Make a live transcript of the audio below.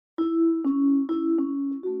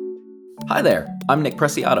Hi there, I'm Nick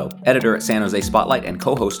Preciado, editor at San Jose Spotlight and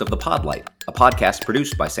co-host of The Podlight, a podcast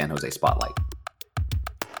produced by San Jose Spotlight.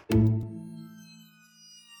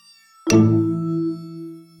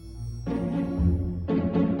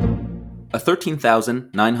 A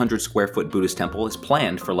 13,900 square foot Buddhist temple is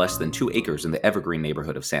planned for less than 2 acres in the Evergreen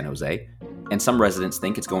neighborhood of San Jose, and some residents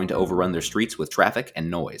think it's going to overrun their streets with traffic and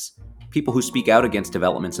noise. People who speak out against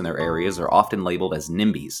developments in their areas are often labeled as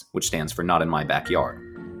NIMBYs, which stands for Not in My Backyard.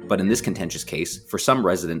 But in this contentious case, for some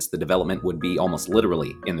residents, the development would be almost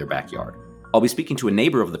literally in their backyard. I'll be speaking to a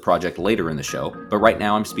neighbor of the project later in the show, but right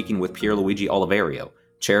now I'm speaking with Pierluigi Oliverio,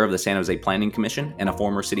 chair of the San Jose Planning Commission and a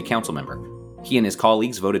former city council member. He and his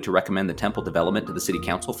colleagues voted to recommend the temple development to the city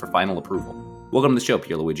council for final approval. Welcome to the show,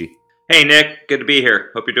 Pierluigi. Hey, Nick. Good to be here.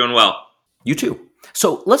 Hope you're doing well. You too.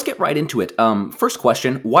 So let's get right into it. First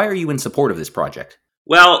question, why are you in support of this project?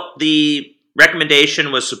 Well, the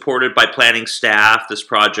recommendation was supported by planning staff. This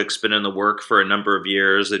project's been in the work for a number of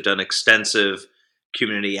years. They've done extensive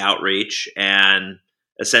community outreach, and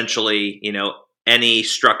essentially, any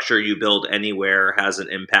structure you build anywhere has an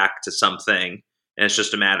impact to something, and it's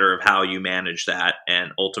just a matter of how you manage that.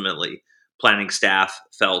 And ultimately, planning staff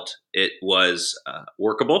felt it was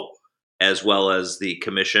workable, as well as the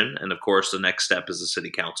commission. And of course, the next step is the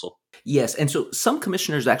city council. Yes, and so some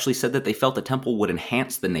commissioners actually said that they felt the temple would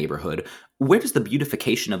enhance the neighborhood. Where does the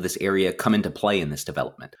beautification of this area come into play in this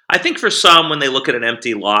development? I think for some, when they look at an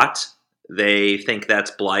empty lot, they think that's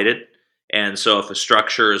blighted. And so if a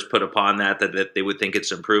structure is put upon that they would think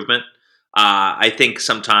it's improvement. I think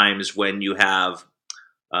sometimes when you have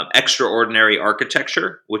extraordinary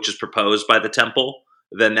architecture, which is proposed by the temple,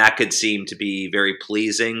 then that could seem to be very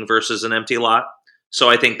pleasing versus an empty lot. So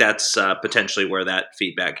I think that's potentially where that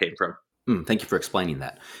feedback came from. Thank you for explaining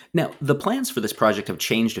that. Now, the plans for this project have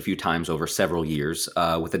changed a few times over several years,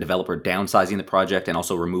 with the developer downsizing the project and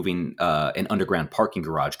also removing an underground parking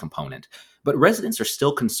garage component. But residents are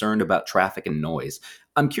still concerned about traffic and noise.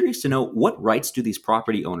 I'm curious to know, what rights do these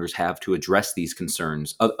property owners have to address these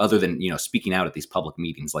concerns, other than speaking out at these public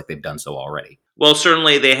meetings like they've done so already? Well,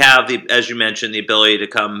 certainly they have, as you mentioned, the ability to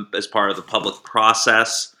come as part of the public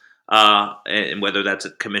process, and whether that's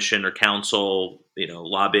a commission or council,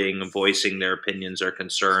 lobbying and voicing their opinions or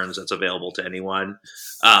concerns. That's available to anyone.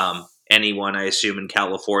 Anyone, I assume, in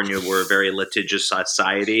California, we're a very litigious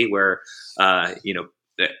society where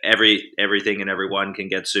everything and everyone can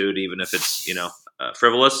get sued, even if it's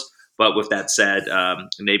frivolous. But with that said,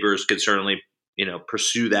 neighbors could certainly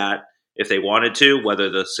pursue that if they wanted to. Whether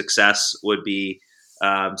the success would be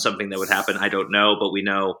something that would happen, I don't know. But we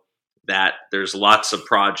know that there's lots of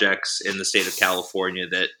projects in the state of California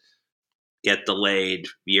that get delayed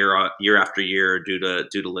year after year due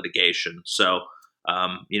to litigation. So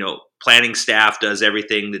planning staff does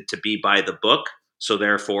everything to be by the book. So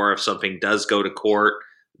therefore, if something does go to court,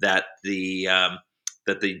 that the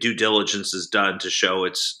due diligence is done to show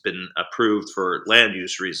it's been approved for land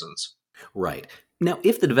use reasons. Right. Now,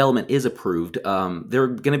 if the development is approved, there are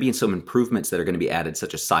going to be some improvements that are going to be added,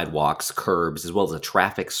 such as sidewalks, curbs, as well as a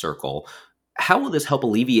traffic circle. How will this help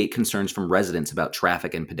alleviate concerns from residents about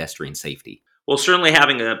traffic and pedestrian safety? Well, certainly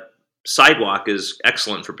having a sidewalk is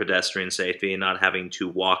excellent for pedestrian safety and not having to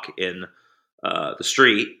walk in the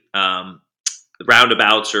street. The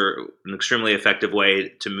roundabouts are an extremely effective way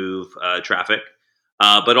to move traffic.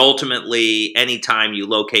 But ultimately, anytime you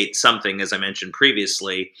locate something, as I mentioned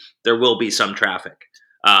previously, there will be some traffic.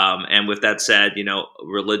 And with that said,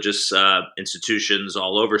 religious institutions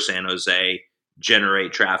all over San Jose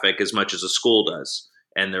generate traffic as much as a school does.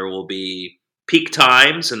 And there will be peak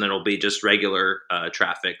times, and then there will be just regular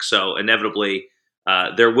traffic. So inevitably,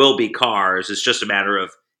 there will be cars. It's just a matter of,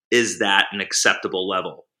 is that an acceptable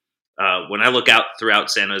level? When I look out throughout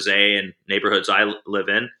San Jose and neighborhoods I live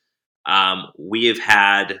in, we have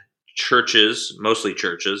had churches, mostly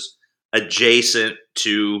churches, adjacent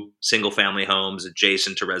to single-family homes,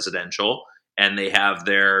 adjacent to residential, and they have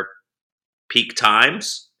their peak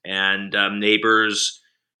times. And neighbors,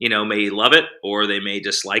 may love it or they may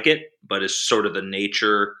dislike it, but it's sort of the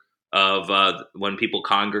nature of when people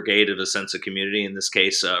congregate at a sense of community. In this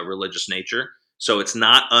case, religious nature. So it's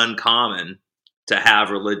not uncommon to have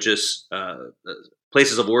religious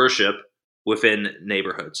places of worship within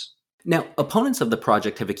neighborhoods. Now, opponents of the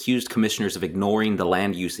project have accused commissioners of ignoring the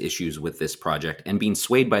land use issues with this project and being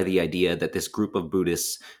swayed by the idea that this group of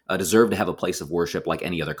Buddhists deserve to have a place of worship like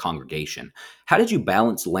any other congregation. How did you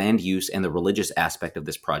balance land use and the religious aspect of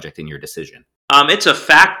this project in your decision? It's a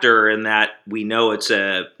factor in that we know it's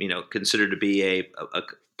considered to be a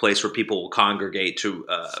place where people will congregate to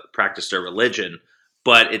practice their religion,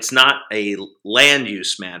 but it's not a land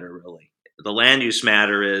use matter, really. the land use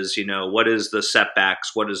matter is, what is the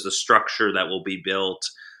setbacks? What is the structure that will be built?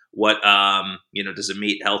 What, does it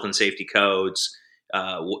meet health and safety codes?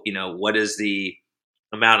 What is the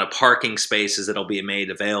amount of parking spaces that'll be made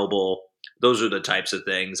available? Those are the types of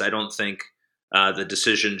things. I don't think the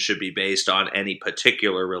decision should be based on any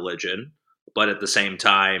particular religion, but at the same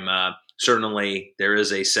time, certainly there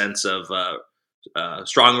is a sense of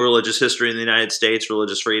strong religious history in the United States,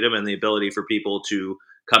 religious freedom, and the ability for people to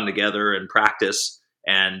come together and practice.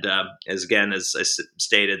 And as I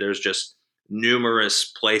stated, there's just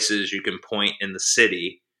numerous places you can point in the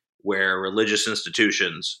city where religious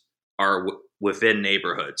institutions are within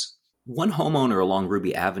neighborhoods. One homeowner along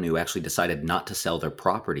Ruby Avenue actually decided not to sell their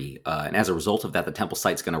property, and as a result of that, the temple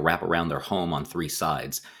site's going to wrap around their home on 3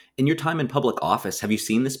 sides. In your time in public office, have you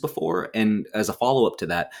seen this before? And as a follow-up to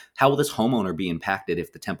that, how will this homeowner be impacted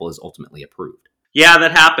if the temple is ultimately approved? Yeah,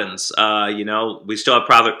 that happens. We still have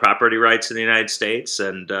private property rights in the United States,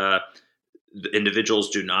 and individuals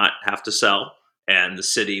do not have to sell, and the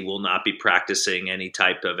city will not be practicing any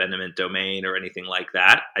type of eminent domain or anything like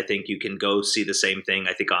that. I think you can go see the same thing,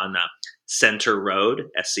 I think, on Center Road,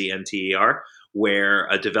 SCNTER, where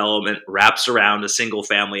a development wraps around a single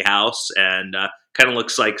family house and kind of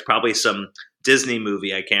looks like probably some Disney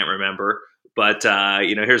movie, I can't remember. But,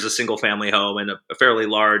 here's a single family home and a fairly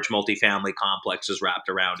large multifamily complex is wrapped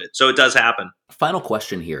around it. So it does happen. Final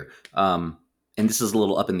question here. And this is a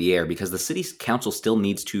little up in the air because the city council still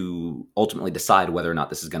needs to ultimately decide whether or not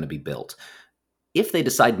this is going to be built. If they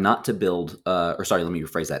decide not to build, let me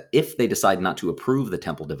rephrase that. If they decide not to approve the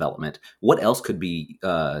temple development, what else could be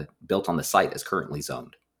built on the site as currently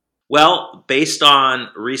zoned? Well, based on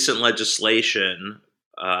recent legislation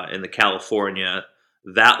in the California,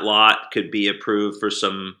 that lot could be approved for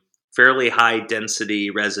some fairly high density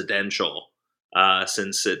residential,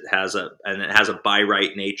 since it has a by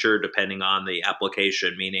right nature depending on the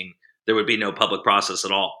application, meaning there would be no public process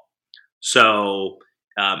at all. So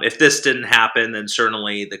if this didn't happen, then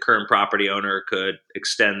certainly the current property owner could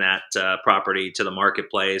extend that property to the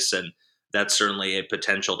marketplace, and that's certainly a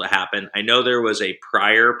potential to happen. I know there was a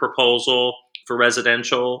prior proposal for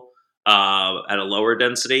residential at a lower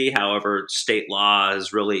density. However, state law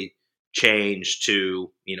has really changed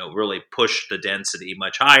to, really push the density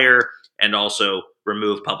much higher and also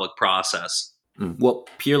remove public process. Well,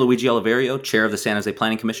 Pierluigi Oliverio, chair of the San Jose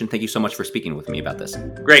Planning Commission, thank you so much for speaking with me about this.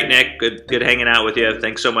 Great, Nick. Good hanging out with you.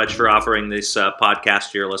 Thanks so much for offering this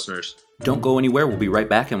podcast to your listeners. Don't go anywhere. We'll be right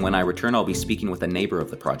back. And when I return, I'll be speaking with a neighbor of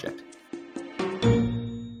the project.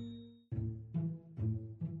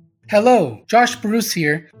 Hello, Josh Bruce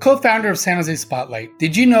here, co-founder of San Jose Spotlight.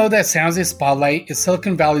 Did you know that San Jose Spotlight is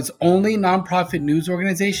Silicon Valley's only nonprofit news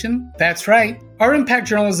organization? That's right. Our impact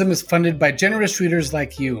journalism is funded by generous readers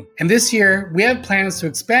like you. And this year, we have plans to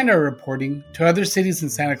expand our reporting to other cities in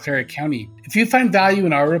Santa Clara County. If you find value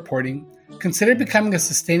in our reporting, consider becoming a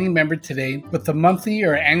sustaining member today with a monthly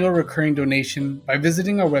or annual recurring donation by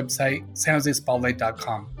visiting our website,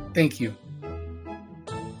 sanjosespotlight.com. Thank you.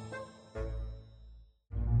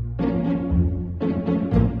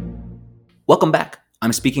 Welcome back.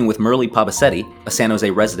 I'm speaking with Murali Pabbisetty, a San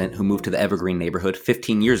Jose resident who moved to the Evergreen neighborhood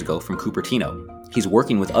 15 years ago from Cupertino. He's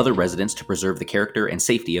working with other residents to preserve the character and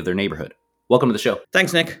safety of their neighborhood. Welcome to the show.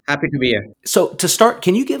 Thanks, Nick. Happy to be here. So to start,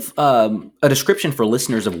 can you give a description for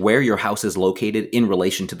listeners of where your house is located in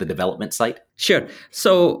relation to the development site? Sure.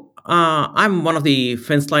 So I'm one of the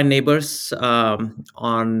fence line neighbors on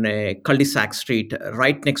Cul-de-sac Street,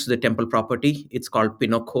 right next to the temple property. It's called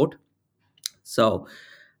Pinot Court.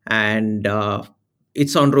 And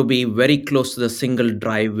it's on Ruby, very close to the single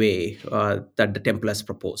driveway that the temple has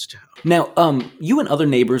proposed. Now, you and other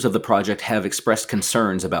neighbors of the project have expressed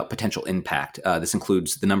concerns about potential impact. This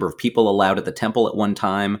includes the number of people allowed at the temple at one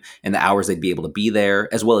time and the hours they'd be able to be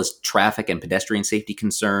there, as well as traffic and pedestrian safety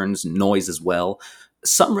concerns, noise as well.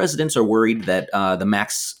 Some residents are worried that the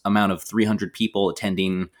max amount of 300 people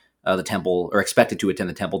attending the temple or expected to attend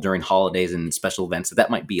the temple during holidays and special events,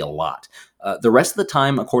 that might be a lot. The rest of the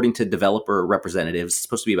time, according to developer representatives, it's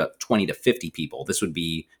supposed to be about 20 to 50 people. This would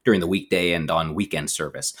be during the weekday and on weekend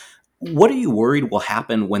service. What are you worried will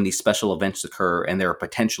happen when these special events occur and there are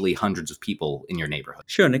potentially hundreds of people in your neighborhood?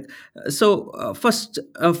 Sure, Nick. So first,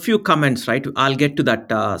 a few comments, right? I'll get to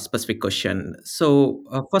that specific question.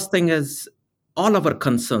 So first thing is, all our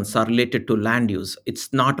concerns are related to land use.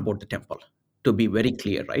 It's not about the temple, to be very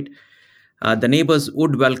clear, right? The neighbors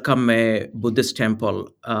would welcome a Buddhist temple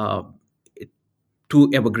to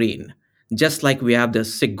Evergreen, just like we have the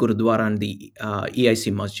Sikh Gurudwara and the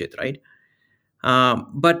EIC Masjid, right?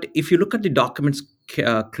 But if you look at the documents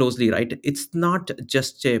closely, right, it's not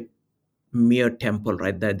just a mere temple,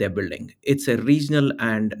 right, that they're building. It's a regional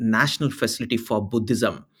and national facility for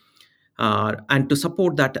Buddhism. And to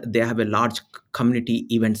support that, they have a large community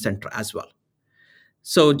event center as well.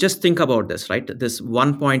 So just think about this, right? This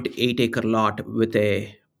 1.8-acre lot with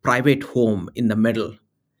a private home in the middle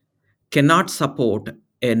cannot support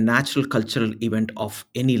a natural cultural event of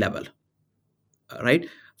any level, right?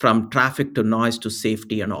 From traffic to noise to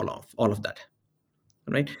safety and all of that,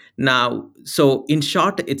 right? Now, so in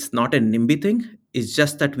short, it's not a NIMBY thing. It's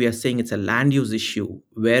just that we are saying it's a land use issue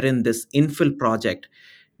wherein this infill project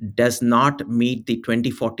does not meet the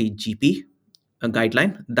 2040 GP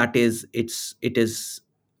guideline. That is, it is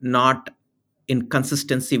not in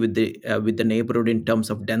consistency with the neighborhood in terms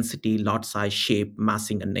of density, lot size, shape,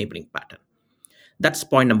 massing, and neighboring pattern. That's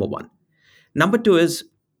point number one. Number two is,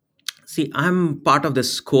 see, I'm part of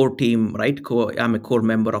this core team, right? I'm a core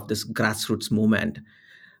member of this grassroots movement,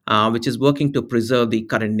 which is working to preserve the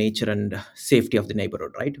current nature and safety of the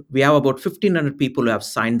neighborhood, right? We have about 1,500 people who have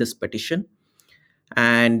signed this petition.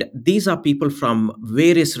 And these are people from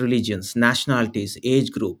various religions, nationalities, age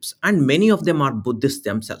groups, and many of them are Buddhists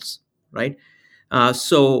themselves, right?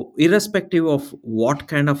 So, irrespective of what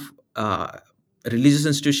kind of religious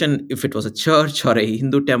institution, if it was a church or a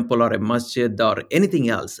Hindu temple or a masjid or anything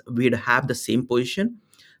else, we'd have the same position.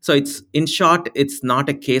 So, it's in short, it's not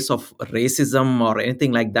a case of racism or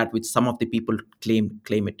anything like that, which some of the people claim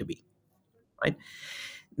it to be, right?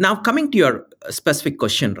 Now, coming to your specific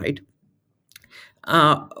question, right?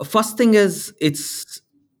 First thing is, it's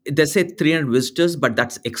they say 300 visitors, but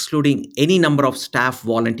that's excluding any number of staff,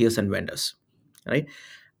 volunteers, and vendors, right?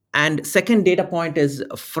 And second data point is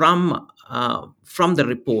from the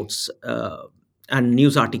reports and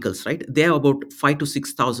news articles, right? There are about 5 to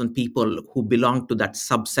 6,000 people who belong to that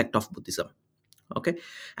subsect of Buddhism. Okay,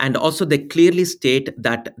 and also they clearly state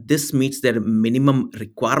that this meets their minimum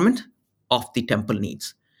requirement of the temple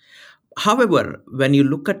needs. However, when you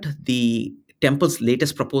look at the temple's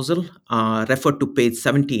latest proposal, referred to page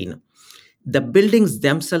 17, the buildings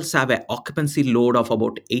themselves have an occupancy load of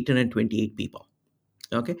about 828 people.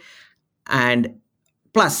 Okay, and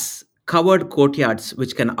plus covered courtyards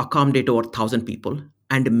which can accommodate over 1,000 people,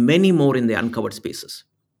 and many more in the uncovered spaces.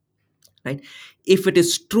 Right? If it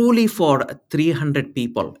is truly for 300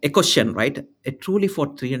 people, a question, right? Truly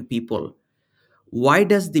for 300 people, why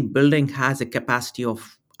does the building has a capacity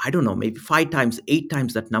of, I don't know, maybe 5 times, 8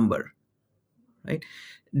 times that number, right?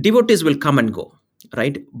 Devotees will come and go,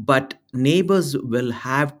 right? But neighbors will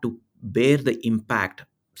have to bear the impact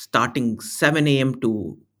starting 7 a.m.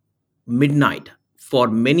 to midnight for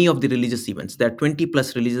many of the religious events. There are 20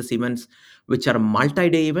 plus religious events, which are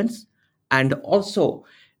multi-day events, and also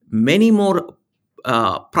many more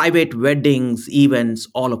private weddings, events,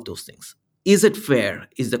 all of those things. Is it fair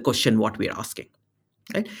is the question what we are asking,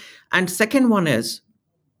 right? And second one is,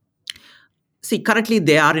 see, currently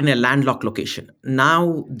they are in a landlocked location.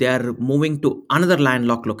 Now they are moving to another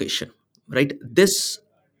landlocked location, right? This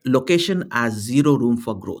location has zero room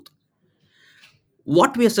for growth.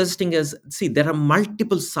 What we are suggesting is, see, there are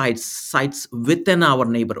multiple sites within our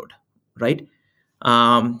neighborhood, right?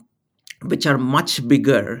 Which are much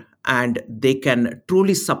bigger, and they can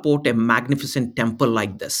truly support a magnificent temple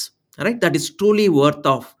like this, right? That is truly worth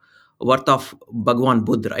of Bhagwan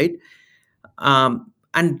Buddha, right?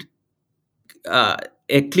 And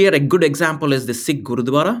a good example is the Sikh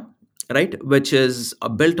Gurudwara, right, which is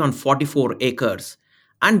built on 44 acres.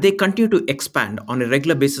 And they continue to expand on a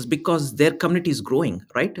regular basis because their community is growing,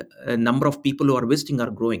 right? A number of people who are visiting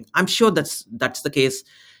are growing. I'm sure that's the case.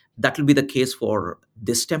 That will be the case for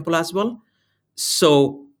this temple as well.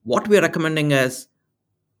 So what we are recommending is,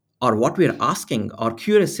 or what we are asking or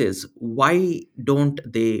curious is, why don't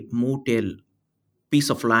they move to a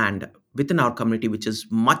piece of land within our community which is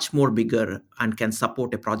much more bigger and can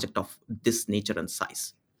support a project of this nature and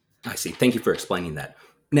size? I see. Thank you for explaining that.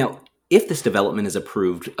 Now, if this development is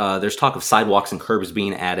approved, there's talk of sidewalks and curbs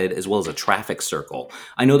being added, as well as a traffic circle.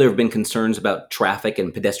 I know there have been concerns about traffic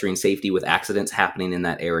and pedestrian safety with accidents happening in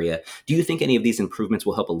that area. Do you think any of these improvements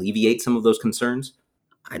will help alleviate some of those concerns?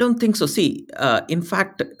 I don't think so. See, in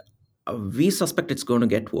fact, we suspect it's going to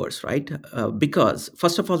get worse, right? Because,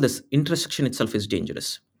 first of all, this intersection itself is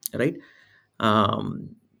dangerous, right?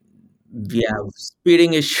 We have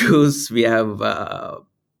speeding issues. We have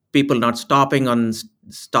people not stopping on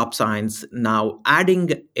stop signs. Now, adding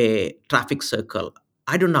a traffic circle,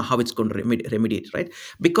 I don't know how it's going to remediate, right?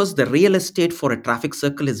 Because the real estate for a traffic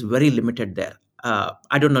circle is very limited there.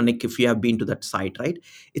 I don't know, Nick, if you have been to that site, right?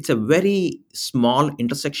 It's a very small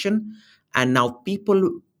intersection. And now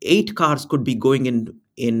 8 cars could be going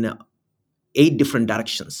in 8 different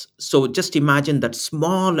directions. So just imagine that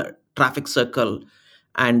small traffic circle,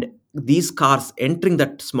 and these cars entering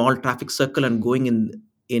that small traffic circle and going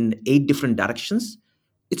in 8 different directions,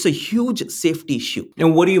 it's a huge safety issue.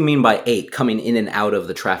 And what do you mean by 8? Coming in and out of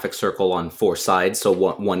the traffic circle on 4 sides, so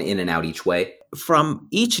one in and out each way? From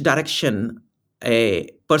each direction, a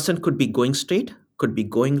person could be going straight, could be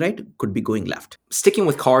going right, could be going left. Sticking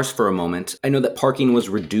with cars for a moment, I know that parking was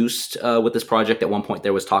reduced with this project. At one point,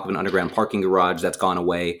 there was talk of an underground parking garage that's gone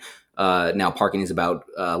away. Now parking is about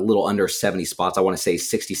a little under 70 spots. I want to say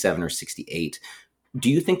 67 or 68. Do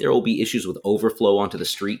you think there will be issues with overflow onto the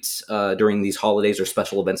streets during these holidays or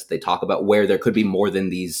special events that they talk about, where there could be more than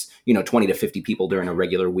these, 20 to 50 people during a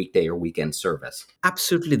regular weekday or weekend service?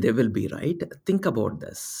 Absolutely, they will be, right? Think about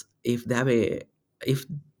this. If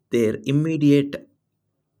their immediate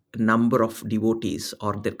number of devotees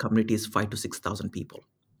or their community is 5 to 6,000 people,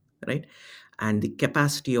 right? And the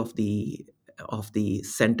capacity of the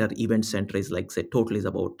event center is like, say, total is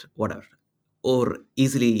about whatever, or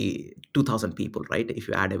easily 2,000 people, right? If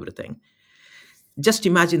you add everything. Just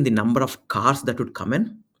imagine the number of cars that would come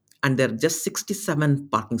in, and there are just 67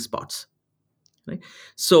 parking spots, right?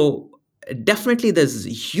 So definitely there's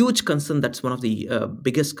huge concern. That's one of the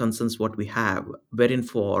biggest concerns what we have, wherein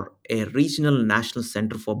for a regional national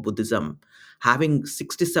center for Buddhism, having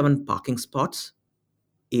 67 parking spots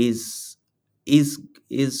is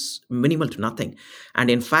minimal to nothing.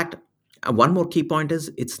 And in fact, one more key point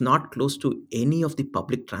is it's not close to any of the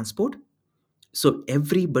public transport. So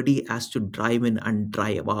everybody has to drive in and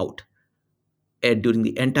drive out during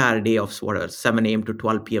the entire day of 7 a.m. to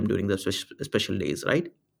 12 p.m. during the special days,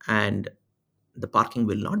 right? And the parking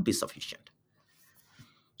will not be sufficient.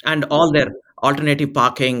 And all their alternative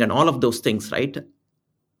parking and all of those things, right?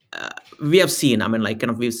 We have seen,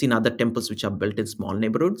 we've seen other temples which are built in small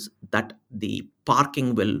neighborhoods, that the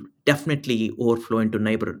parking will definitely overflow into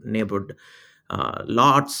neighborhood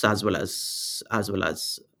lots as well as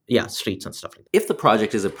streets and stuff like that. If the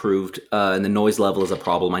project is approved and the noise level is a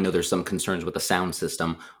problem, I know there's some concerns with the sound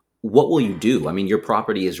system. What will you do? I mean, your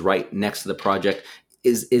property is right next to the project.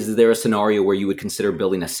 Is there a scenario where you would consider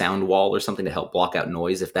building a sound wall or something to help block out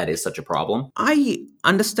noise if that is such a problem? I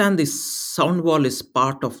understand this sound wall is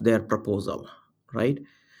part of their proposal, right?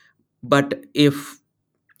 But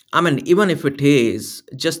even if it is,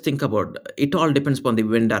 just think about it. All depends upon the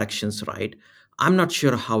wind directions, right? I'm not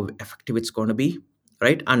sure how effective it's going to be,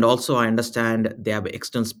 right? And also I understand they have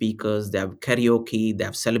external speakers, they have karaoke, they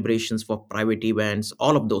have celebrations for private events,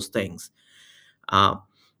 all of those things.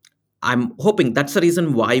 I'm hoping that's the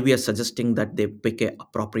reason why we are suggesting that they pick an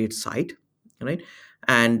appropriate site, right?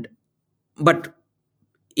 But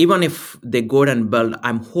even if they go and build,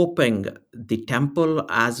 I'm hoping the temple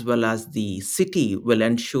as well as the city will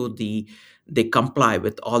ensure they comply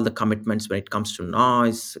with all the commitments when it comes to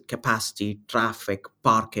noise, capacity, traffic,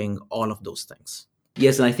 parking, all of those things.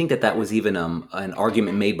 Yes, and I think that was even an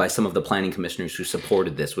argument made by some of the planning commissioners who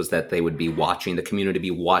supported this, was that they would be watching, the community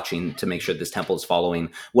be watching to make sure this temple is following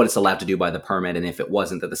what it's allowed to do by the permit, and if it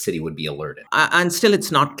wasn't, that the city would be alerted. And still, it's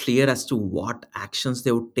not clear as to what actions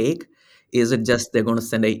they would take. Is it just they're going to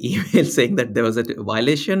send an email saying that there was a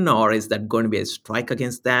violation, or is that going to be a strike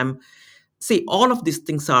against them? See, all of these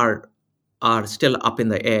things are still up in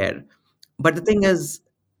the air. But the thing is,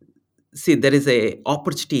 see, there is a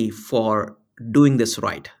opportunity for doing this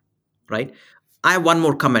right? I have one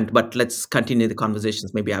more comment, but let's continue the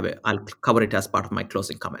conversations. Maybe I'll cover it as part of my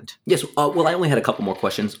closing comment. Yes. Well, I only had a couple more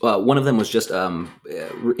questions. One of them was just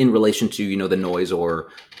in relation to, the noise or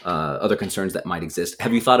other concerns that might exist.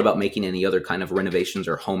 Have you thought about making any other kind of renovations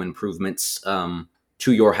or home improvements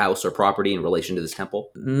to your house or property in relation to this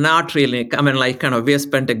temple? Not really. We have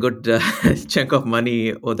spent a good chunk of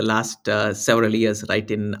money over the last several years,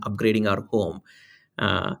 right, in upgrading our home.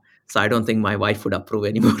 So I don't think my wife would approve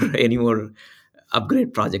any more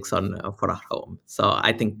upgrade projects for our home. So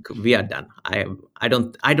I think we are done. I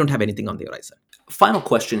don't have anything on the horizon. Final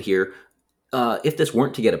question here. If this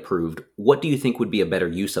weren't to get approved, what do you think would be a better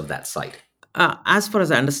use of that site? As far as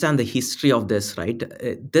I understand the history of this, right,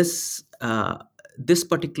 this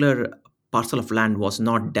particular parcel of land was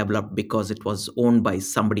not developed because it was owned by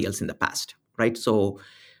somebody else in the past, right? So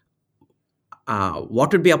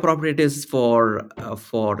what would be appropriate is for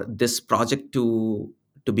this project to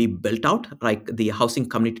be built out, like the housing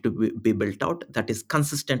community to be built out, that is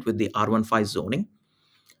consistent with the R15 zoning.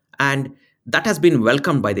 And that has been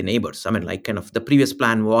welcomed by the neighbors. The previous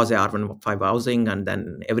plan was a R15 housing, and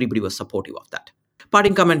then everybody was supportive of that.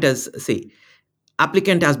 Parting comment is, see,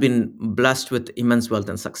 applicant has been blessed with immense wealth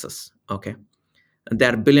and success, okay?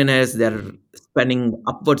 They're billionaires. They're spending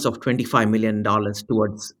upwards of $25 million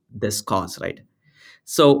towards this cause, right?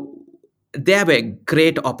 So they have a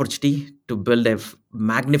great opportunity to build a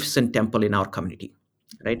magnificent temple in our community,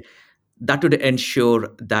 right? That would ensure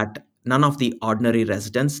that none of the ordinary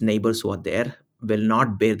residents, neighbors who are there, will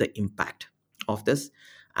not bear the impact of this.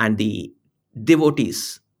 And the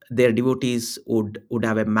devotees, their devotees would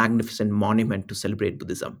have a magnificent monument to celebrate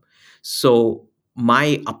Buddhism. So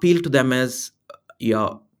my appeal to them is, yeah,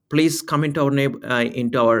 please come into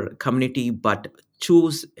into our community, but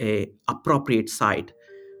choose a appropriate site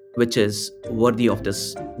which is worthy of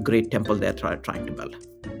this great temple they're trying to build.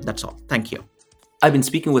 That's all. Thank you. I've been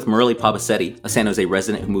speaking with Murali Pabbisetty, a San Jose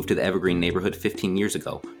resident who moved to the Evergreen neighborhood 15 years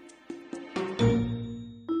ago.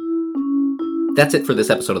 That's it for this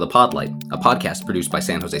episode of The Podlight, a podcast produced by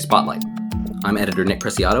San Jose Spotlight. I'm editor Nick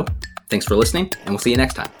Preciado. Thanks for listening, and we'll see you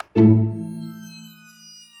next time.